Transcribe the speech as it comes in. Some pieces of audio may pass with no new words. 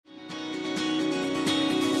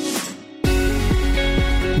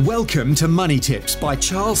Welcome to Money Tips by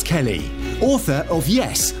Charles Kelly, author of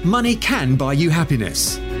Yes, Money Can Buy You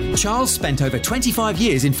Happiness. Charles spent over 25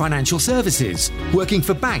 years in financial services, working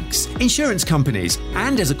for banks, insurance companies,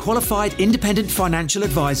 and as a qualified independent financial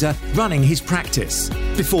advisor running his practice,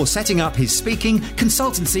 before setting up his speaking,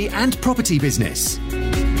 consultancy, and property business.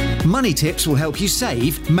 Money Tips will help you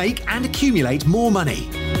save, make, and accumulate more money,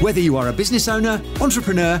 whether you are a business owner,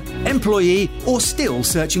 entrepreneur, employee, or still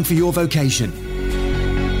searching for your vocation.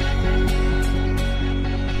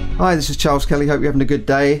 Hi, this is Charles Kelly. Hope you're having a good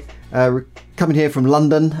day. We're coming here from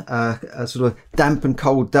London, a sort of damp and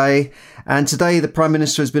cold day. And today the Prime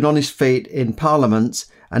Minister has been on his feet in Parliament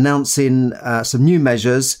announcing some new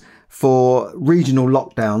measures for regional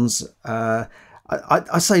lockdowns.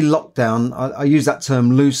 I say lockdown, I use that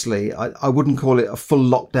term loosely. I wouldn't call it a full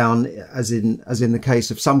lockdown as in the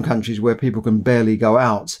case of some countries where people can barely go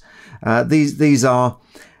out. These are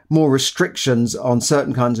more restrictions on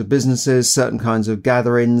certain kinds of businesses, certain kinds of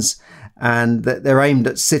gatherings, and they're aimed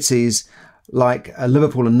at cities like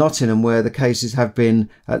Liverpool and Nottingham, where the cases have been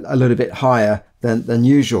a little bit higher than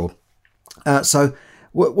usual. So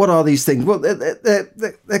what are these things? Well,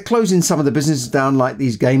 they're closing some of the businesses down, like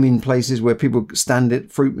these gaming places where people stand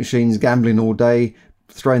at fruit machines, gambling all day,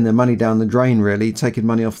 throwing their money down the drain, really, taking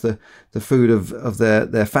money off the food of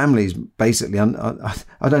their families, basically.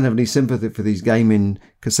 I don't have any sympathy for these gaming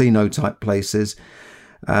casino type places.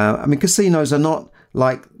 I mean, casinos are not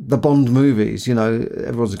like the Bond movies, you know,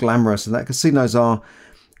 everyone's glamorous and that. Casinos are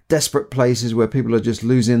desperate places where people are just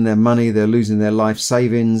losing their money, they're losing their life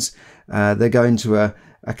savings, they're going to a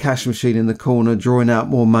cash machine in the corner, drawing out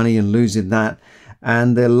more money and losing that,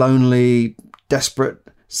 and they're lonely, desperate,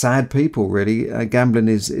 sad people, really. Gambling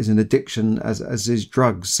is an addiction, as is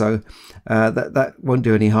drugs. So that won't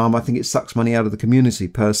do any harm. I think it sucks money out of the community,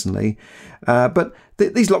 personally. But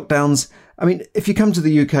these lockdowns, I mean, if you come to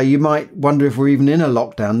the UK, you might wonder if we're even in a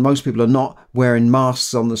lockdown. Most people are not wearing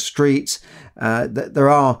masks on the streets. There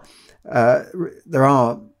are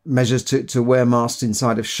measures to wear masks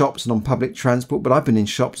inside of shops and on public transport, but I've been in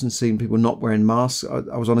shops and seen people not wearing masks.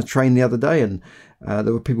 I was on a train the other day and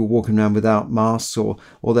there were people walking around without masks, or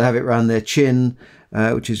they have it around their chin,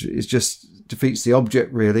 which is just defeats the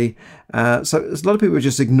object, really. So there's a lot of people are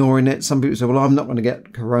just ignoring it. Some people say, well, I'm not going to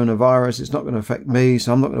get coronavirus, it's not going to affect me,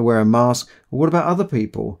 so I'm not going to wear a mask. Well, what about other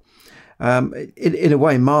people? In a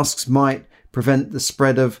way, masks might prevent the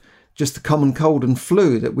spread of just the common cold and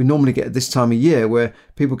flu that we normally get at this time of year, where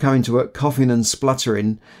people come into work coughing and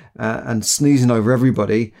spluttering and sneezing over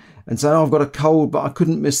everybody and saying, oh, I've got a cold, but I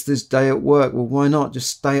couldn't miss this day at work. Well, why not?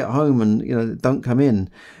 Just stay at home and, you know, don't come in.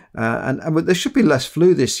 And there should be less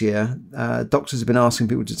flu this year. Doctors have been asking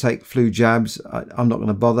people to take flu jabs. I'm not going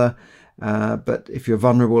to bother. But if you're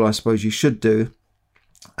vulnerable, I suppose you should do.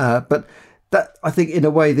 But that, I think, in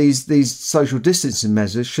a way, these social distancing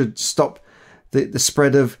measures should stop the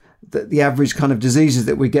spread of the average kind of diseases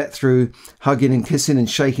that we get through hugging and kissing and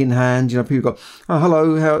shaking hands. You know, people go, oh,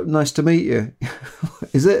 hello, how nice to meet you.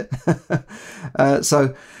 Is it? I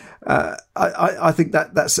think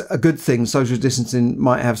that's a good thing. Social distancing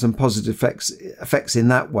might have some positive effects in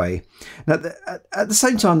that way. Now, at the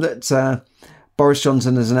same time that Boris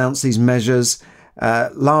Johnson has announced these measures,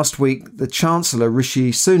 last week the Chancellor,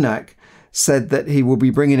 Rishi Sunak, said that he will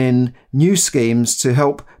be bringing in new schemes to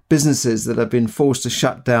help businesses that have been forced to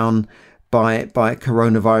shut down by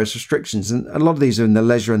coronavirus restrictions. And a lot of these are in the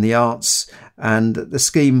leisure and the arts. And the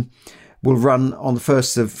scheme will run on the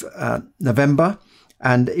 1st of November.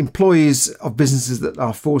 And employees of businesses that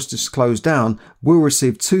are forced to close down will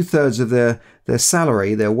receive 2/3 of their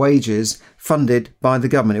salary, their wages, funded by the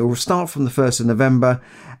government. It will start from the 1st of November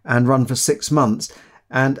and run for 6 months.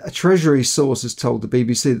 And a Treasury source has told the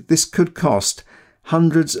BBC that this could cost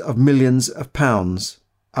hundreds of millions of pounds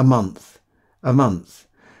a month.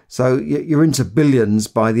 So you're into billions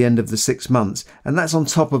by the end of the 6 months. And that's on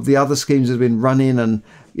top of the other schemes that have been running. And,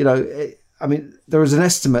 you know, I mean, there is an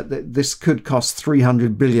estimate that this could cost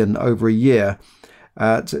 300 billion over a year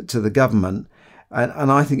to the government. And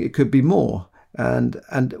I think it could be more.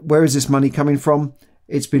 And where is this money coming from?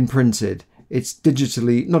 It's been printed. It's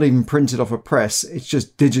digitally, not even printed off a press. It's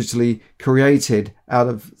just digitally created out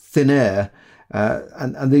of thin air.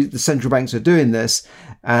 And the central banks are doing this,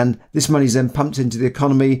 and this money is then pumped into the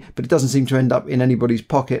economy, but it doesn't seem to end up in anybody's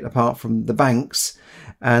pocket apart from the banks.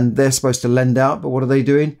 And they're supposed to lend out, but what are they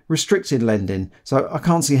doing? Restricted lending. So I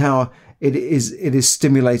can't see how it is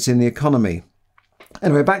stimulating the economy.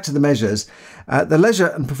 Anyway, back to the measures. The leisure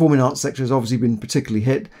and performing arts sector has obviously been particularly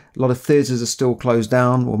hit. A lot of theatres are still closed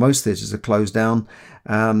down, or most theatres are closed down.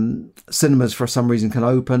 Cinemas, for some reason, can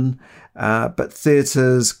open, but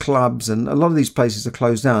theatres, clubs, and a lot of these places are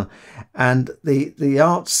closed down. And the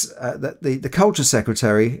arts, the culture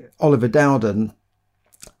secretary, Oliver Dowden,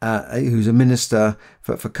 who's a minister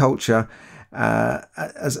for culture,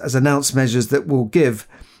 has announced measures that will give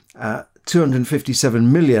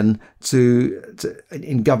 257 million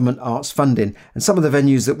in government arts funding, and some of the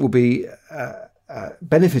venues that will be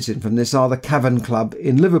benefiting from this are the Cavern Club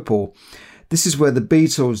in Liverpool. This is where the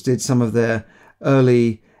Beatles did some of their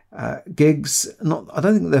early gigs. I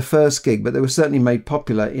don't think their first gig, but they were certainly made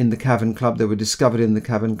popular in the Cavern Club. They were discovered in the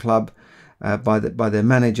Cavern Club by their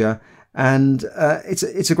manager, and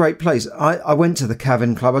it's a great place. I went to the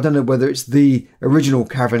Cavern Club. I don't know whether it's the original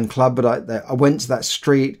Cavern Club, but I went to that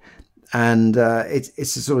street. And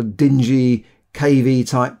it's a sort of dingy, cavey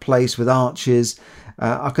type place with arches.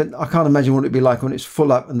 I can't imagine what it'd be like when it's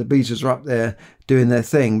full up and the Beatles are up there doing their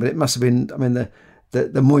thing. But it must have been. I mean,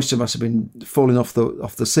 the moisture must have been falling off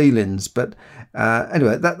the ceilings. But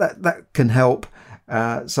anyway, that can help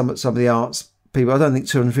some of the arts people. I don't think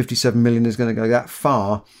 257 million is going to go that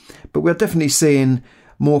far, but we're definitely seeing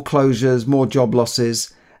more closures, more job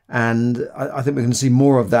losses. And I think we're going to see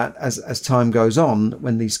more of that as time goes on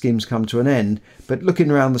when these schemes come to an end. But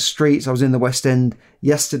looking around the streets, I was in the West End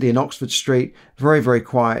yesterday in Oxford Street, very, very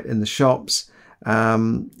quiet in the shops. I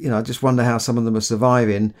just wonder how some of them are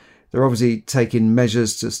surviving. They're obviously taking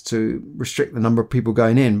measures just to restrict the number of people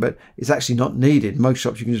going in, but it's actually not needed. Most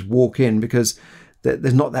shops you can just walk in because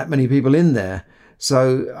there's not that many people in there.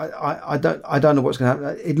 So I don't know what's going to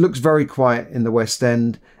happen. It looks very quiet in the West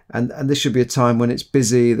End. And this should be a time when it's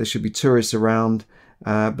busy. There should be tourists around,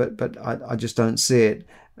 but I just don't see it.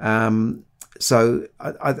 So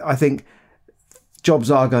I think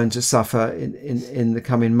jobs are going to suffer in the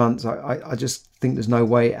coming months. I just think there's no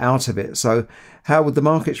way out of it. So how would the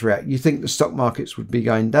markets react? You think the stock markets would be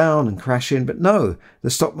going down and crashing, but no, the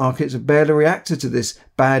stock markets have barely reacted to this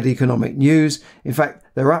bad economic news. In fact,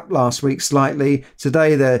 they're up last week slightly.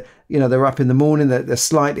 Today they're up in the morning. They're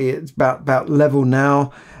slightly, it's about level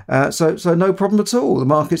now. So no problem at all. The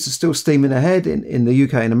markets are still steaming ahead in the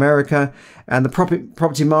UK and America, and the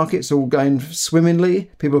property markets are all going swimmingly.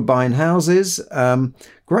 People are buying houses.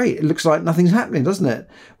 Great. It looks like nothing's happening, doesn't it?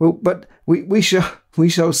 Well, but we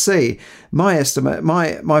shall see. My estimate,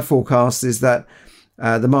 my forecast is that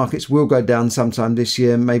the markets will go down sometime this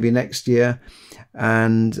year, maybe next year,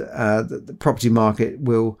 and the property market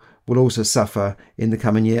will also suffer in the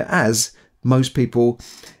coming year, as most people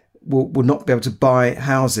will not be able to buy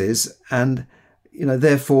houses, and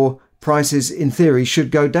therefore prices in theory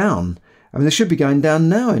should go down. I mean, they should be going down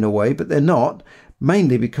now in a way, but they're not,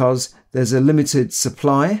 mainly because there's a limited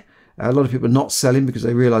supply. A lot of people are not selling because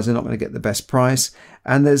they realise they're not going to get the best price,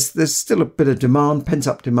 and there's still a bit of demand, pent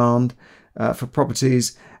up demand for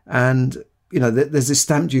properties. And there's this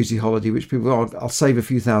stamp duty holiday, which people I'll save a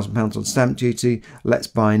few £1,000s on stamp duty. Let's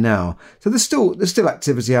buy now. So there's still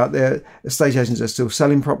activity out there. Estate agents are still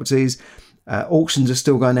selling properties. Auctions are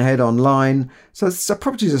still going ahead online. So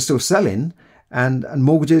properties are still selling, and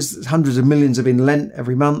mortgages, hundreds of millions have been lent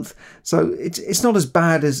every month. So it's not as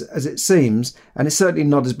bad as it seems, and it's certainly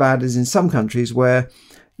not as bad as in some countries where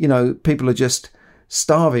people are just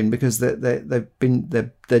starving because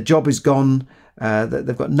their job is gone.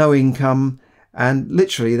 They've got no income, and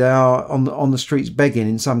literally they are on the streets begging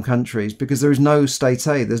in some countries because there is no state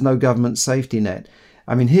aid. There's no government safety net.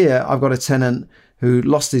 I mean, here I've got a tenant who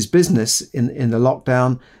lost his business in the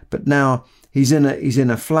lockdown, but now he's in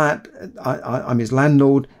a flat. I'm his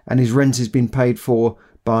landlord, and his rent has been paid for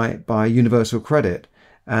by Universal Credit,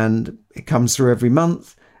 and it comes through every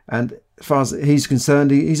month. And as far as he's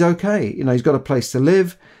concerned, he's okay. He's got a place to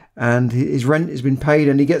live, and his rent has been paid,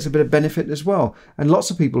 and he gets a bit of benefit as well. And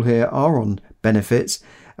lots of people here are on benefits,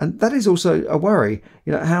 and that is also a worry.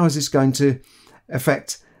 How is this going to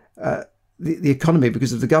affect the economy?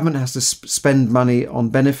 Because if the government has to spend money on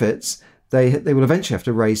benefits, they will eventually have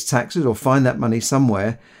to raise taxes or find that money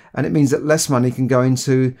somewhere, and it means that less money can go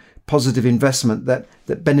into positive investment that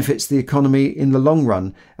benefits the economy in the long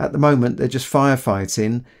run. At the moment, they're just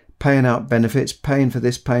firefighting, paying out benefits, paying for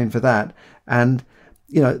this, paying for that, and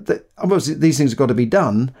obviously these things have got to be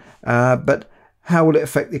done, but how will it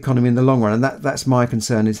affect the economy in the long run? And that's my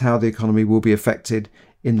concern, is how the economy will be affected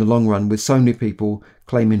in the long run with so many people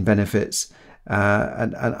claiming benefits.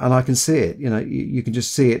 And I can see it. You can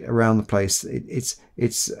just see it around the place. It's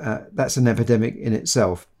that's an epidemic in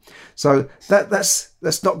itself. So that's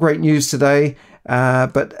not great news today,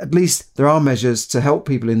 but at least there are measures to help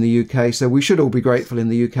people in the UK. So we should all be grateful in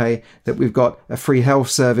the UK that we've got a free health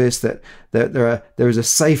service, that there is a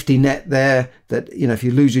safety net there, that, you know, if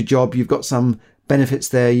you lose your job, you've got some benefits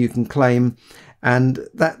there you can claim. And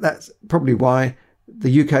that's probably why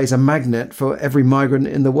the UK is a magnet for every migrant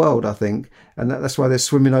in the world, I think. And that's why they're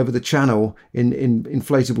swimming over the channel in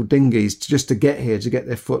inflatable dinghies just to get here, to get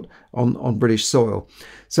their foot on British soil.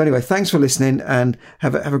 So anyway, thanks for listening, and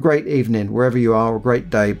have a great evening wherever you are, or a great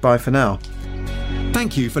day. Bye for now.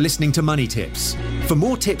 Thank you for listening to Money Tips. For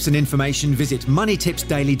more tips and information, visit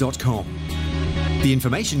moneytipsdaily.com. The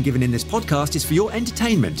information given in this podcast is for your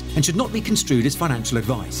entertainment and should not be construed as financial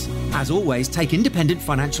advice. As always, take independent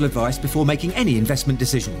financial advice before making any investment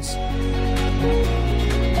decisions.